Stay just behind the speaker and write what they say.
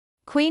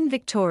Queen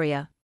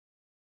Victoria.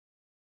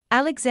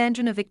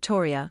 Alexandrina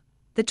Victoria,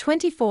 the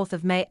 24th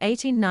of May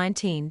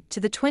 1819 to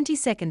the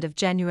 22nd of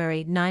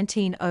January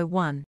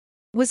 1901,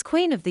 was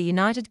Queen of the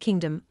United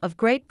Kingdom of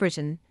Great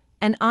Britain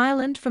and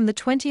Ireland from the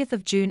 20th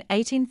of June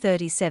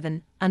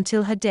 1837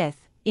 until her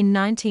death in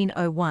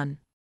 1901.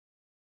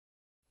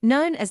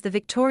 Known as the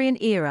Victorian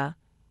era,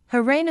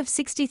 her reign of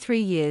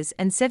 63 years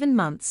and 7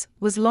 months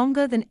was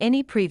longer than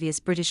any previous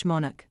British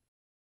monarch.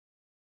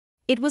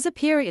 It was a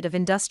period of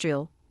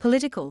industrial,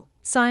 political,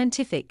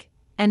 scientific,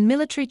 and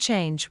military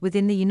change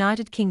within the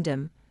United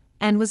Kingdom,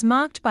 and was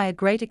marked by a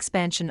great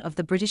expansion of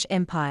the British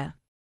Empire.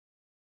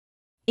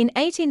 In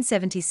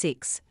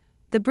 1876,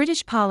 the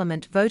British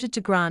Parliament voted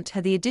to grant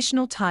her the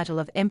additional title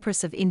of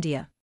Empress of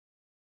India.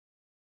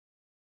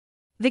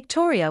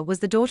 Victoria was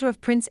the daughter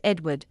of Prince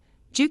Edward,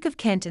 Duke of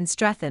Kent and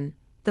Strathern,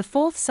 the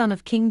fourth son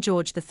of King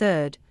George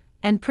III,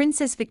 and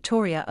Princess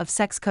Victoria of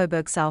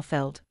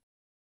Saxe-Coburg-Saalfeld.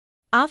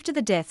 After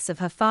the deaths of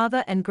her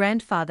father and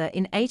grandfather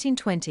in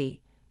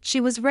 1820, she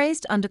was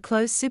raised under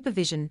close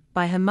supervision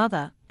by her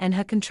mother and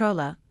her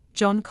controller,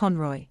 John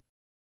Conroy.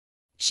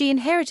 She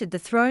inherited the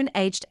throne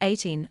aged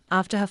 18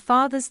 after her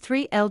father's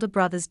 3 elder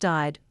brothers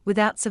died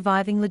without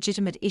surviving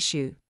legitimate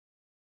issue.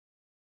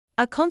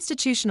 A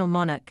constitutional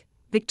monarch,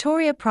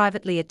 Victoria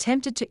privately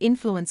attempted to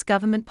influence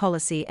government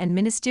policy and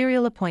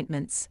ministerial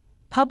appointments.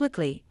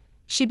 Publicly,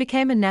 she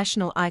became a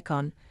national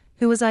icon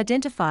who was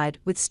identified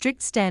with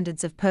strict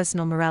standards of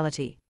personal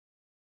morality.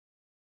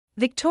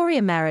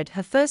 Victoria married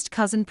her first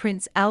cousin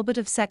Prince Albert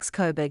of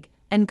Saxe-Coburg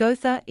and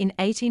Gotha in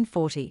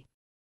 1840.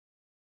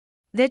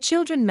 Their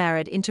children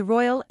married into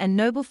royal and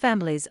noble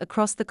families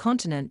across the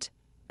continent,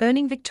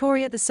 earning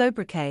Victoria the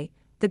sobriquet,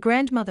 the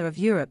grandmother of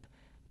Europe,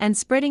 and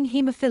spreading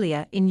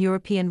haemophilia in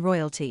European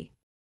royalty.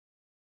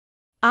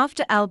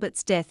 After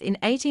Albert's death in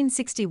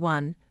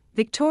 1861,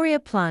 Victoria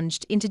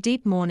plunged into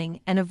deep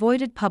mourning and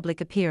avoided public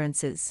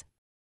appearances.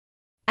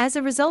 As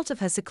a result of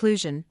her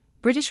seclusion,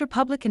 British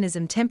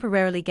republicanism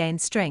temporarily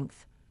gained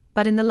strength,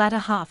 but in the latter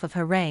half of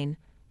her reign,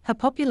 her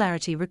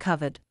popularity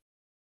recovered.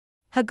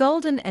 Her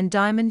golden and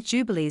diamond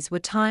jubilees were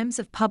times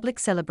of public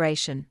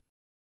celebration.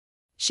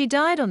 She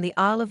died on the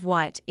Isle of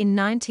Wight in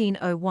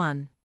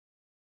 1901.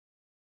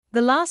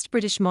 The last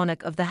British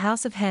monarch of the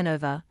House of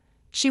Hanover,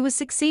 she was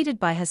succeeded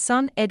by her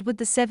son Edward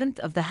VII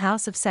of the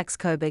House of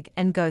Saxe-Coburg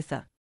and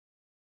Gotha.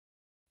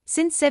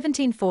 Since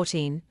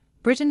 1714,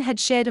 Britain had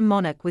shared a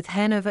monarch with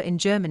Hanover in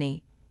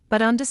Germany,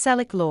 but under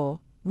Salic law,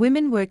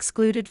 women were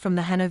excluded from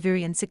the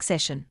Hanoverian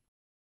succession.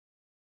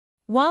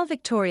 While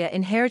Victoria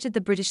inherited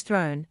the British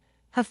throne,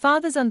 her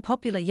father's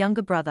unpopular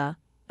younger brother,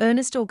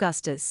 Ernest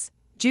Augustus,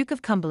 Duke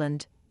of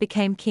Cumberland,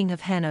 became King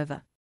of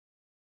Hanover.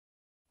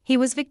 He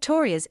was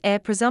Victoria's heir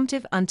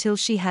presumptive until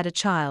she had a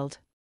child.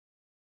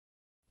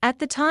 At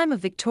the time of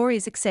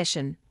Victoria's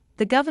accession,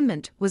 the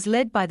government was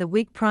led by the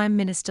Whig Prime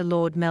Minister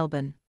Lord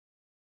Melbourne.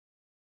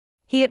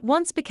 He at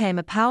once became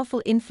a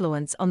powerful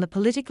influence on the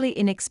politically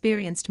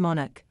inexperienced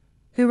monarch,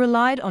 who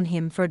relied on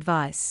him for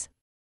advice.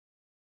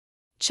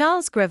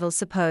 Charles Greville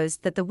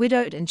supposed that the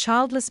widowed and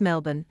childless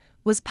Melbourne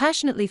was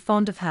passionately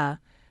fond of her,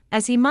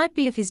 as he might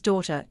be of his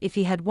daughter if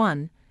he had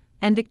one,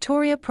 and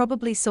Victoria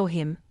probably saw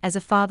him as a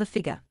father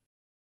figure.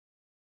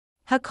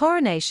 Her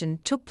coronation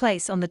took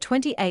place on the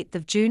 28th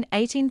of June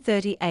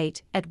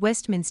 1838 at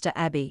Westminster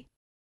Abbey.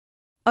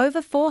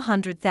 Over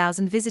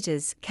 400,000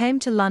 visitors came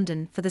to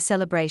London for the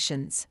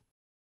celebrations.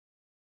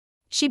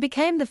 She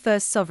became the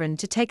first sovereign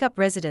to take up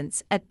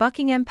residence at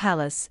Buckingham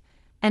Palace,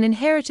 and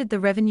inherited the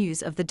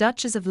revenues of the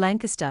Duchess of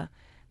Lancaster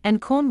and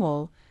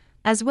Cornwall,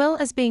 as well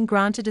as being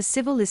granted a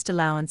civil list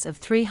allowance of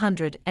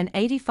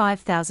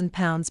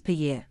 £385,000 per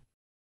year.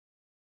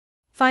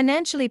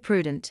 Financially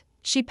prudent,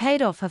 she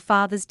paid off her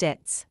father's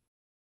debts.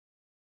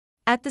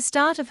 At the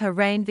start of her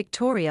reign,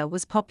 Victoria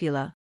was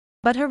popular,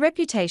 but her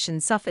reputation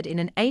suffered in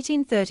an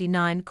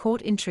 1839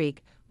 court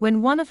intrigue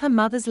when one of her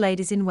mother's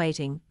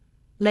ladies-in-waiting,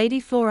 Lady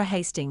Flora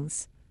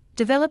Hastings,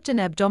 developed an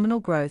abdominal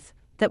growth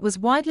that was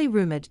widely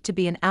rumoured to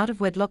be an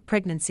out-of-wedlock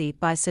pregnancy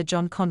by Sir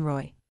John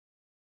Conroy.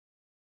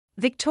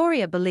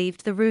 Victoria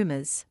believed the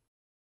rumours.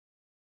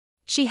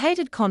 She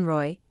hated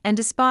Conroy and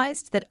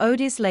despised that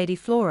odious Lady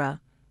Flora,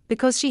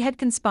 because she had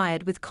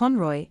conspired with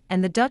Conroy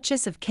and the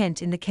Duchess of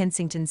Kent in the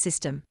Kensington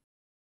system.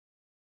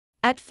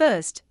 At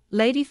first,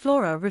 Lady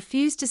Flora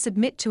refused to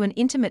submit to an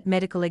intimate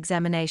medical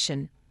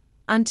examination,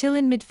 until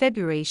in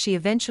mid-February she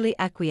eventually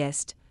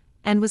acquiesced,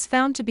 and was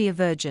found to be a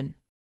virgin.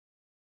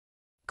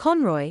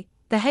 Conroy,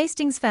 the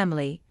Hastings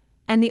family,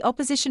 and the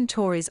opposition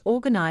Tories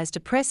organised a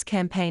press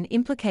campaign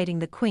implicating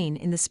the Queen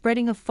in the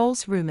spreading of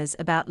false rumours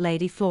about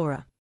Lady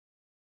Flora.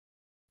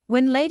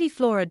 When Lady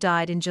Flora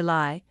died in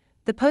July,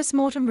 the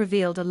post-mortem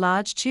revealed a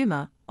large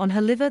tumour on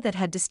her liver that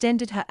had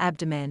distended her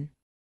abdomen.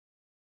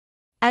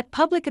 At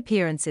public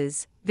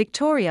appearances,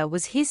 Victoria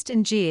was hissed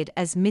and jeered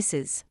as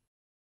Mrs.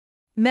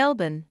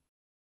 Melbourne.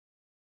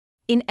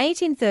 In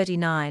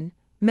 1839,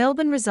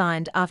 Melbourne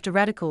resigned after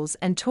radicals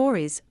and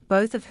Tories,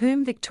 both of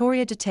whom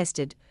Victoria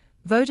detested,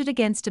 voted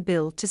against a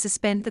bill to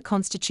suspend the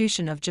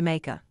Constitution of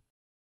Jamaica.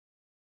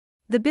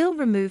 The bill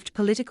removed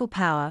political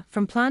power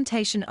from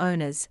plantation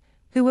owners,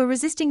 who were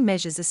resisting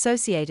measures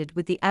associated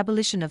with the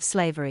abolition of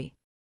slavery.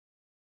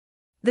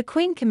 The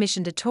Queen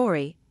commissioned a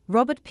Tory,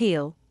 Robert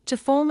Peel, to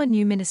form a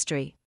new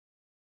ministry.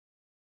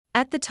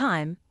 At the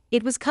time,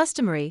 it was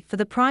customary for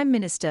the Prime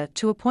Minister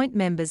to appoint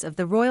members of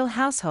the royal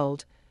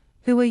household,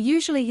 who were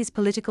usually his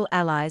political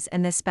allies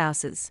and their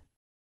spouses.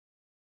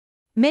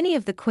 Many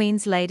of the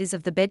Queen's ladies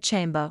of the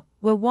bedchamber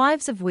were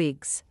wives of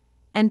Whigs,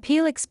 and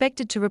Peel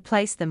expected to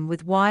replace them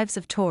with wives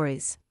of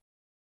Tories.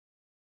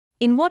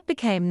 In what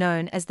became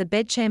known as the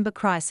bedchamber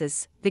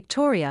crisis,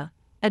 Victoria,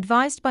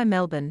 advised by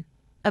Melbourne,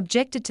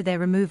 objected to their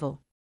removal.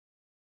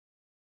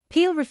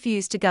 Peel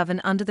refused to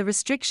govern under the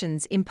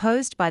restrictions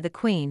imposed by the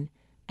Queen,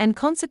 and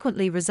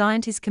consequently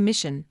resigned his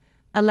commission,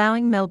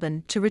 allowing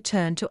Melbourne to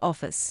return to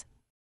office.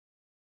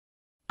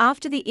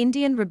 After the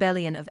Indian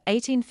Rebellion of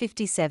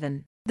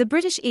 1857, the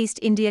British East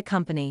India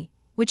Company,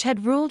 which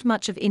had ruled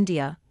much of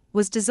India,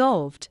 was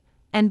dissolved,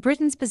 and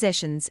Britain's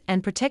possessions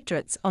and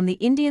protectorates on the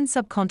Indian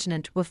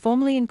subcontinent were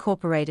formally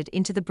incorporated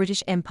into the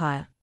British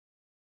Empire.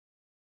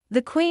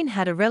 The Queen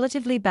had a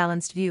relatively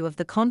balanced view of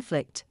the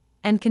conflict,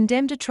 and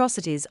condemned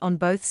atrocities on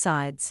both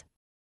sides.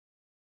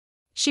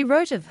 She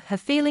wrote of her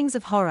feelings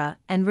of horror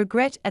and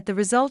regret at the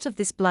result of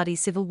this bloody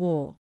civil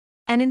war,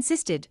 and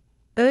insisted,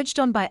 urged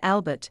on by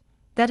Albert,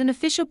 that an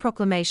official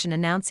proclamation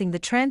announcing the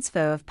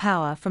transfer of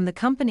power from the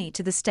company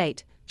to the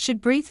state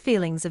should breathe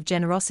feelings of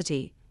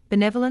generosity,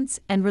 benevolence,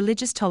 and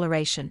religious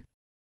toleration.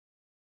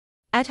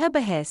 At her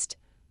behest,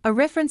 a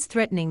reference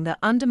threatening the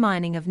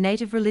undermining of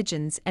native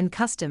religions and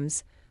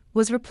customs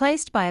was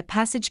replaced by a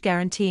passage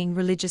guaranteeing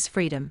religious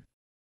freedom.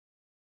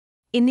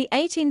 In the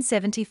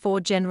 1874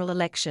 general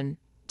election,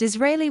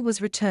 Disraeli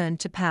was returned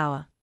to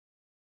power.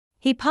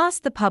 He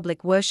passed the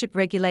Public Worship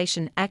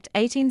Regulation Act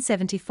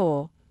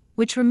 1874,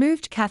 which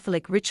removed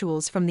Catholic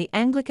rituals from the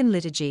Anglican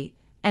liturgy,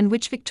 and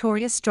which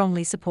Victoria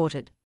strongly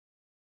supported.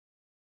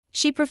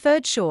 She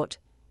preferred short,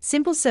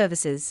 simple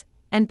services,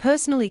 and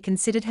personally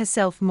considered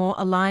herself more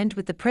aligned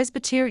with the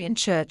Presbyterian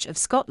Church of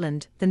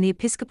Scotland than the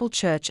Episcopal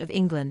Church of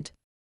England.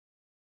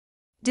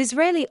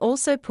 Disraeli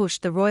also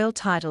pushed the Royal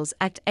Titles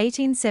Act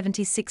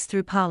 1876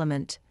 through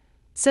Parliament,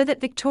 so that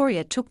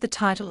Victoria took the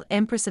title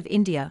Empress of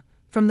India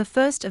from the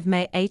 1st of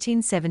May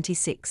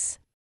 1876.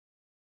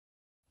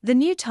 The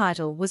new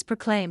title was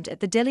proclaimed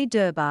at the Delhi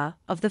Durbar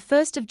of the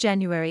 1st of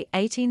January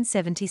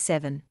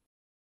 1877.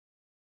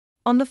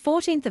 On the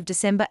 14th of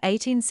December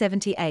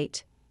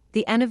 1878,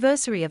 the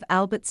anniversary of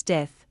Albert's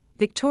death,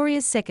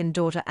 Victoria's second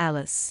daughter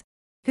Alice,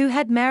 who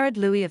had married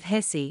Louis of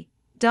Hesse,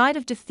 died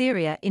of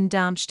diphtheria in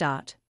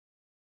Darmstadt.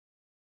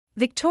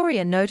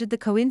 Victoria noted the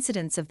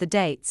coincidence of the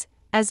dates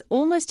as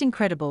almost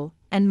incredible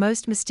and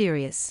most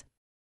mysterious.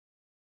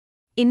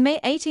 In May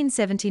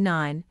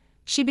 1879,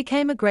 she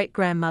became a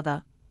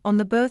great-grandmother on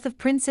the birth of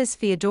Princess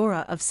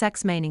Theodora of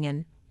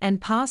Saxe-Meiningen,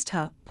 and passed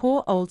her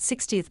poor old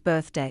 60th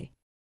birthday.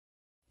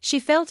 She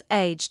felt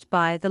aged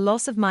by the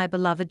loss of my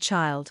beloved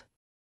child.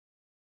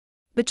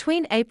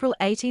 Between April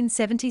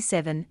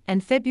 1877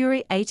 and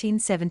February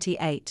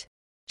 1878,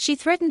 she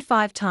threatened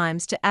 5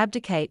 times to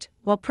abdicate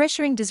while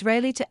pressuring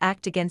Disraeli to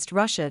act against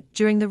Russia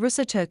during the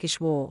Russo-Turkish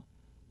War,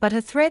 but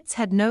her threats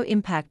had no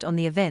impact on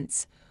the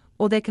events,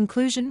 or their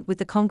conclusion with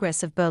the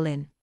Congress of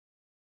Berlin.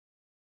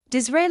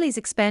 Disraeli's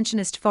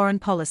expansionist foreign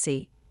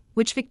policy,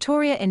 which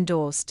Victoria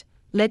endorsed,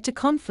 led to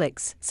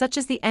conflicts such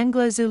as the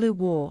Anglo-Zulu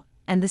War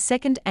and the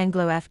Second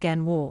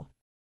Anglo-Afghan War.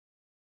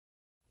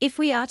 If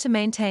we are to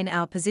maintain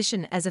our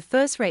position as a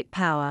first-rate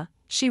power,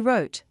 she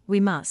wrote, we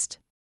must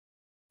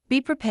be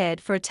prepared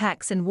for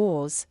attacks and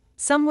wars,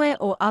 somewhere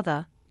or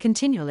other,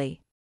 continually.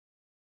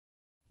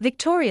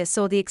 Victoria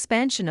saw the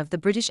expansion of the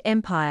British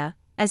Empire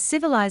as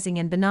civilizing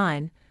and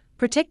benign,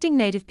 protecting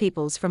native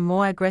peoples from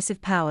more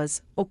aggressive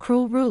powers or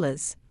cruel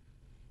rulers.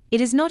 It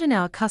is not in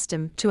our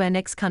custom to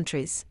annex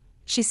countries,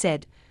 she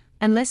said,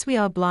 unless we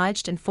are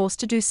obliged and forced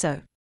to do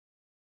so.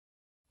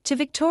 To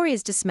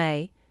Victoria's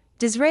dismay,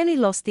 Disraeli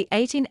lost the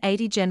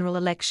 1880 general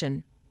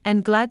election,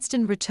 and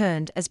Gladstone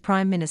returned as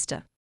Prime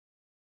Minister.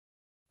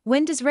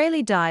 When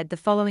Disraeli died the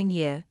following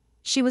year,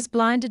 she was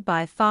blinded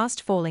by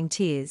fast-falling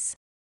tears,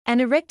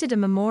 and erected a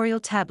memorial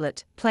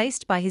tablet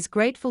placed by his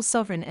grateful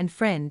sovereign and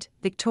friend,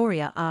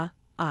 Victoria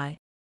R.I.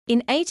 In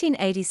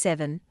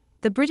 1887,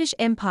 the British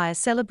Empire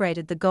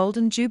celebrated the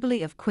Golden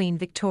Jubilee of Queen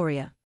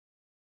Victoria.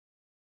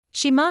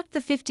 She marked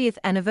the 50th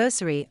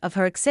anniversary of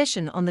her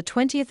accession on the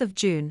 20th of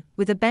June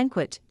with a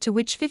banquet to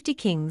which 50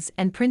 kings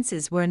and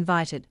princes were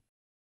invited.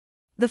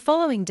 The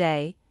following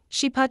day,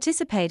 she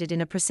participated in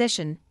a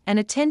procession and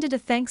attended a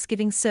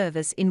Thanksgiving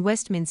service in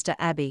Westminster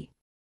Abbey.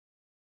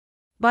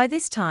 By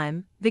this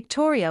time,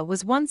 Victoria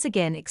was once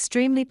again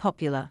extremely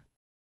popular.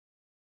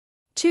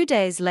 2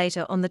 days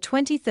later, on the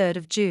 23rd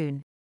of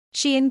June,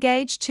 she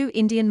engaged 2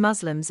 Indian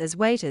Muslims as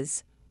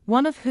waiters,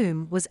 one of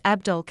whom was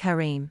Abdul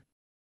Karim.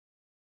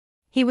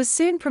 He was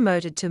soon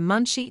promoted to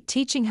Munshi,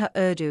 teaching her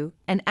Urdu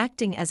and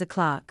acting as a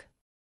clerk.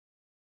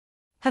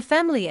 Her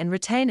family and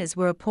retainers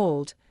were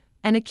appalled,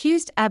 and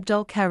accused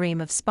Abdul Karim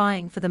of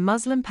spying for the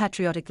Muslim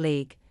Patriotic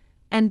League,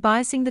 and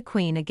biasing the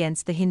Queen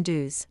against the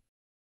Hindus.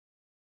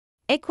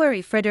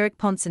 Equerry Frederick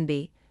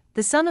Ponsonby,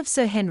 the son of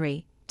Sir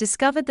Henry,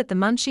 discovered that the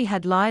Munshi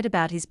had lied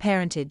about his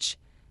parentage,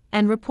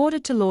 and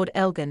reported to Lord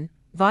Elgin,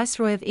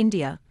 Viceroy of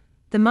India,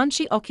 "The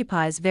Munshi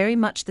occupies very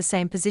much the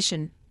same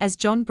position as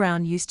John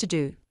Brown used to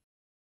do."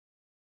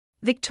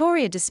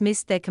 Victoria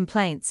dismissed their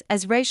complaints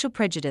as racial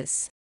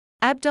prejudice.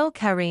 Abdul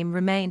Karim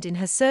remained in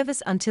her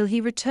service until he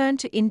returned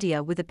to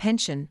India with a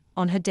pension,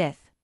 on her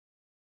death.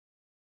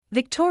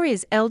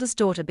 Victoria's eldest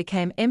daughter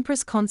became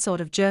Empress Consort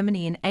of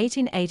Germany in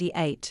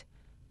 1888,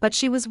 but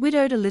she was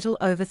widowed a little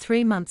over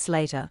 3 months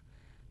later,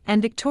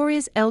 and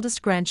Victoria's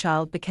eldest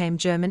grandchild became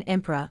German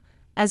Emperor,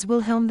 as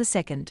Wilhelm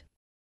II.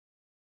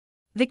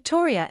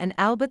 Victoria and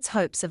Albert's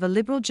hopes of a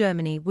liberal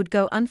Germany would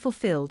go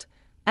unfulfilled,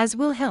 as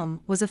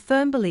Wilhelm was a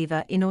firm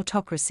believer in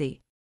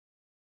autocracy.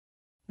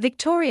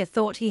 Victoria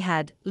thought he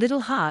had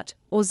little heart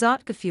or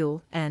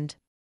Zartgefühl, and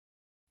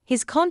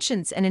his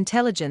conscience and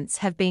intelligence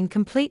have been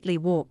completely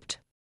warped.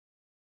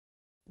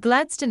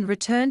 Gladstone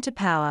returned to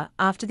power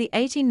after the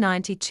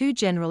 1892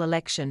 general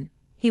election.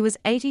 He was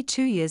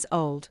 82 years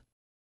old.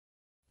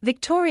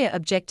 Victoria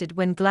objected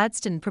when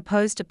Gladstone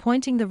proposed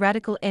appointing the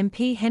radical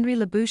MP Henry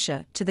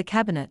Labouche to the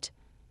cabinet,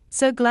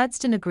 so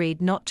Gladstone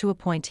agreed not to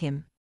appoint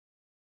him.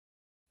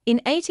 In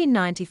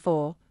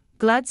 1894,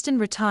 Gladstone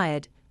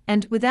retired,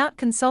 and without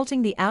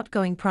consulting the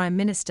outgoing Prime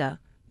Minister,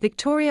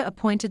 Victoria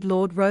appointed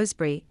Lord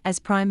Rosebery as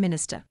Prime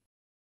Minister.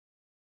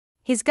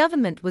 His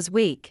government was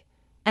weak,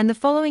 and the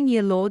following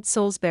year Lord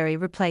Salisbury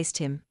replaced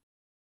him.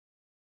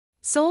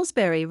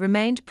 Salisbury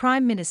remained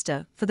Prime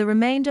Minister for the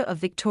remainder of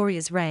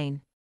Victoria's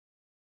reign.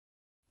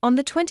 On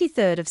the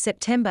 23rd of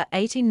September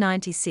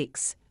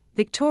 1896,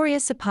 Victoria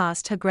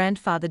surpassed her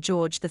grandfather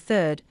George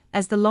III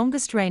as the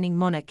longest reigning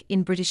monarch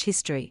in British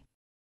history.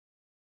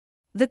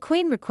 The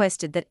Queen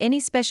requested that any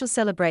special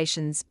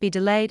celebrations be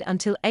delayed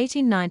until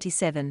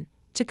 1897,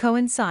 to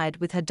coincide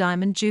with her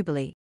Diamond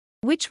Jubilee,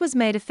 which was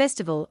made a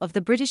festival of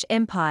the British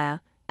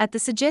Empire, at the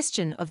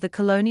suggestion of the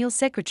Colonial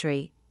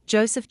Secretary,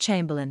 Joseph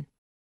Chamberlain.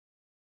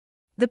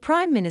 The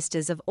Prime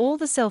Ministers of all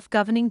the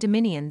self-governing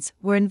dominions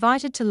were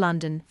invited to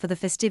London for the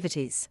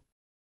festivities.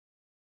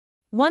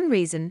 One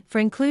reason for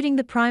including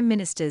the Prime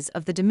Ministers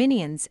of the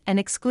dominions and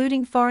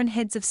excluding foreign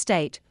heads of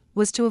state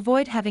was to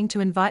avoid having to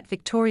invite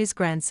Victoria's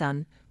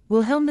grandson,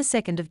 Wilhelm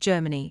II of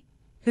Germany,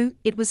 who,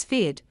 it was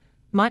feared,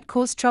 might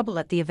cause trouble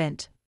at the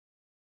event.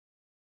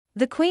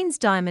 The Queen's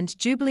Diamond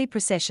Jubilee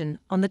procession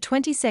on the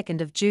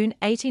 22nd of June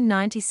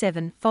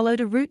 1897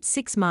 followed a route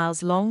 6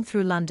 miles long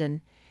through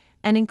London,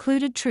 and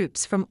included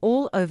troops from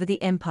all over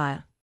the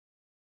empire.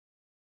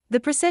 The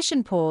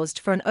procession paused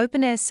for an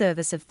open-air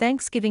service of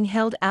thanksgiving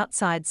held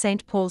outside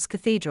St. Paul's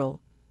Cathedral,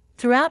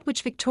 throughout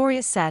which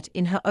Victoria sat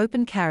in her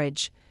open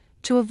carriage,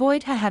 to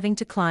avoid her having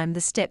to climb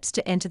the steps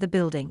to enter the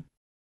building.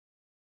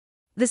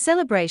 The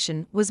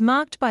celebration was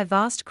marked by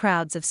vast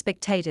crowds of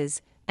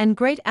spectators and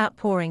great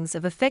outpourings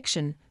of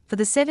affection for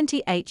the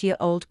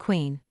 78-year-old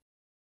Queen.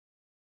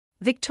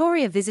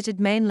 Victoria visited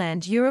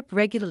mainland Europe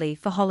regularly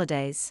for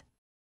holidays.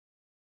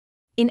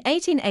 In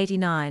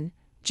 1889,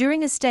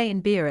 during a stay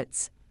in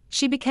Biarritz,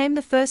 she became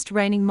the first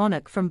reigning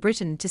monarch from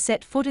Britain to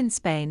set foot in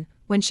Spain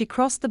when she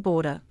crossed the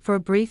border for a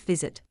brief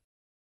visit.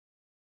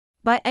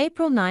 By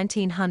April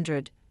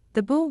 1900,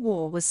 the Boer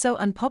War was so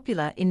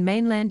unpopular in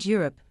mainland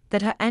Europe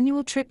that her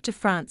annual trip to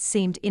France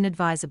seemed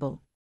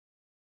inadvisable.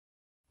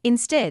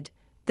 Instead,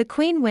 the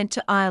Queen went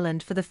to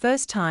Ireland for the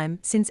first time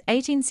since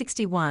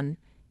 1861,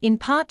 in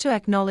part to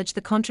acknowledge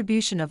the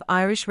contribution of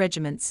Irish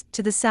regiments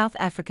to the South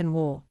African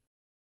War.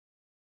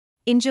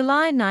 In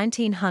July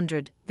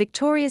 1900,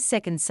 Victoria's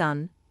second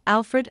son,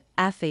 Alfred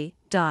Affy,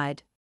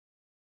 died.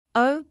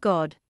 "Oh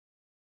God!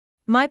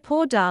 My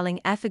poor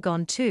darling Affy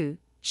gone too,"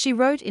 she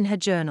wrote in her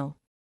journal.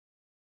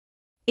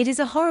 "It is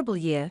a horrible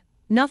year,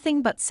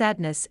 nothing but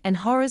sadness and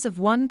horrors of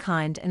one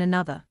kind and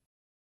another."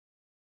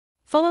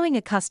 Following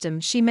a custom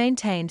she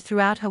maintained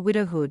throughout her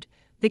widowhood,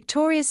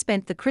 Victoria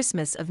spent the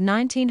Christmas of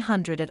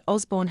 1900 at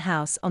Osborne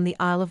House on the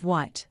Isle of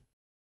Wight.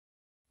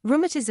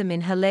 Rheumatism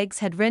in her legs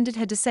had rendered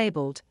her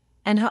disabled,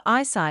 and her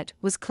eyesight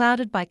was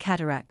clouded by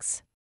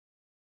cataracts.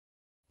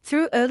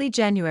 Through early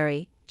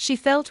January, she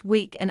felt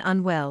weak and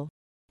unwell,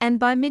 and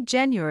by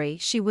mid-January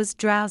she was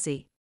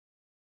drowsy,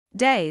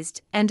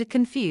 dazed, and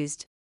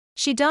confused.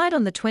 She died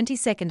on the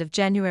 22nd of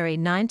January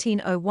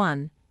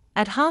 1901,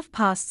 at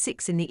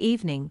 6:30 in the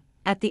evening,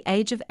 at the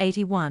age of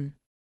 81.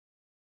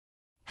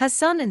 Her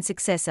son and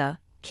successor,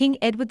 King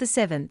Edward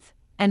VII,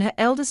 and her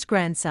eldest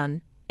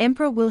grandson,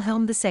 Emperor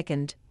Wilhelm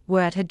II,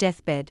 were at her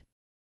deathbed.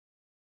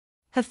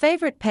 Her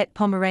favorite pet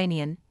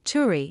Pomeranian,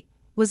 Turi,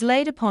 was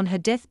laid upon her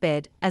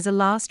deathbed as a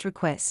last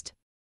request.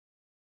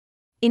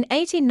 In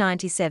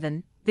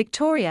 1897,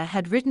 Victoria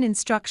had written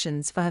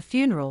instructions for her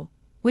funeral,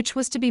 which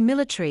was to be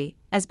military,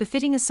 as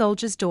befitting a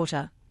soldier's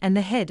daughter, and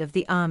the head of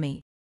the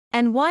army,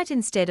 and white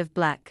instead of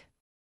black.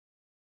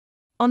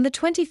 On the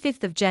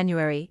 25th of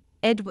January,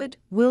 Edward,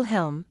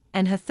 Wilhelm,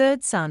 and her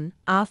third son,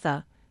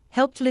 Arthur,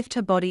 helped lift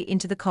her body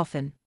into the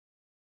coffin.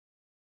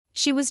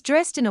 She was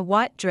dressed in a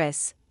white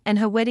dress, and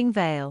her wedding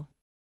veil.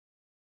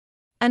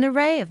 An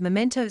array of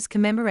mementos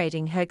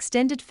commemorating her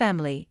extended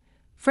family,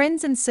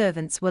 friends and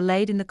servants were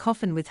laid in the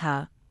coffin with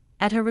her,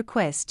 at her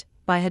request,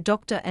 by her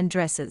doctor and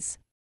dressers.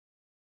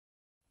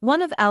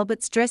 One of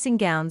Albert's dressing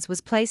gowns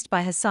was placed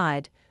by her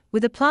side,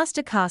 with a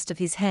plaster cast of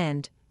his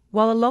hand,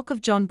 while a lock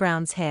of John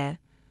Brown's hair,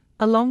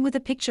 along with a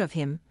picture of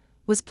him,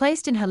 was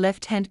placed in her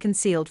left hand,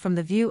 concealed from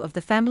the view of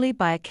the family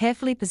by a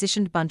carefully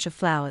positioned bunch of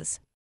flowers.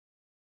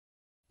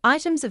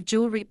 Items of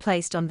jewelry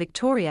placed on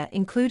Victoria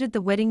included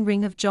the wedding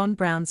ring of John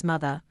Brown's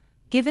mother,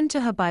 given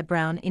to her by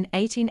Brown in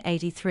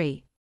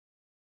 1883.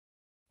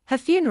 Her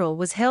funeral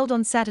was held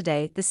on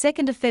Saturday, the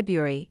 2nd of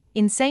February,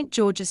 in St.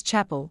 George's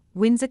Chapel,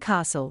 Windsor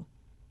Castle,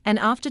 and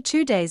after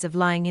 2 days of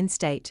lying in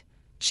state,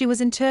 she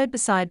was interred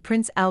beside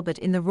Prince Albert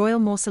in the Royal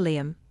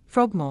Mausoleum,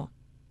 Frogmore,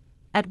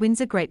 at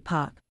Windsor Great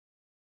Park.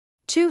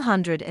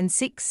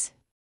 206.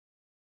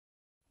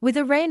 With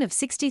a reign of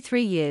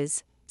 63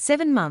 years,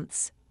 7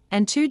 months,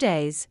 and 2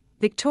 days,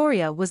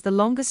 Victoria was the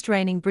longest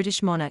reigning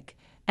British monarch,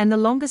 and the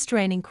longest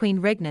reigning Queen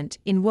Regnant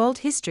in world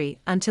history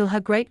until her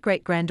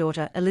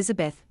great-great-granddaughter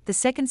Elizabeth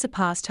II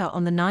surpassed her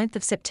on the 9th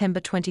of September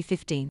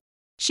 2015.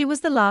 She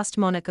was the last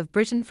monarch of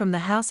Britain from the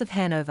House of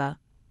Hanover.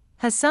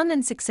 Her son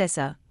and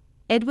successor,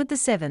 Edward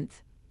VII,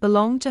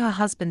 belonged to her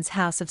husband's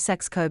House of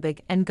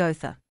Saxe-Coburg and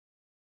Gotha.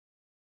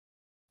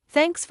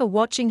 Thanks for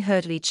watching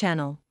HerStory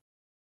channel.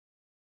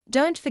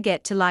 Don't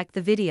forget to like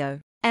the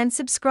video and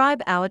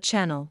subscribe our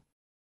channel.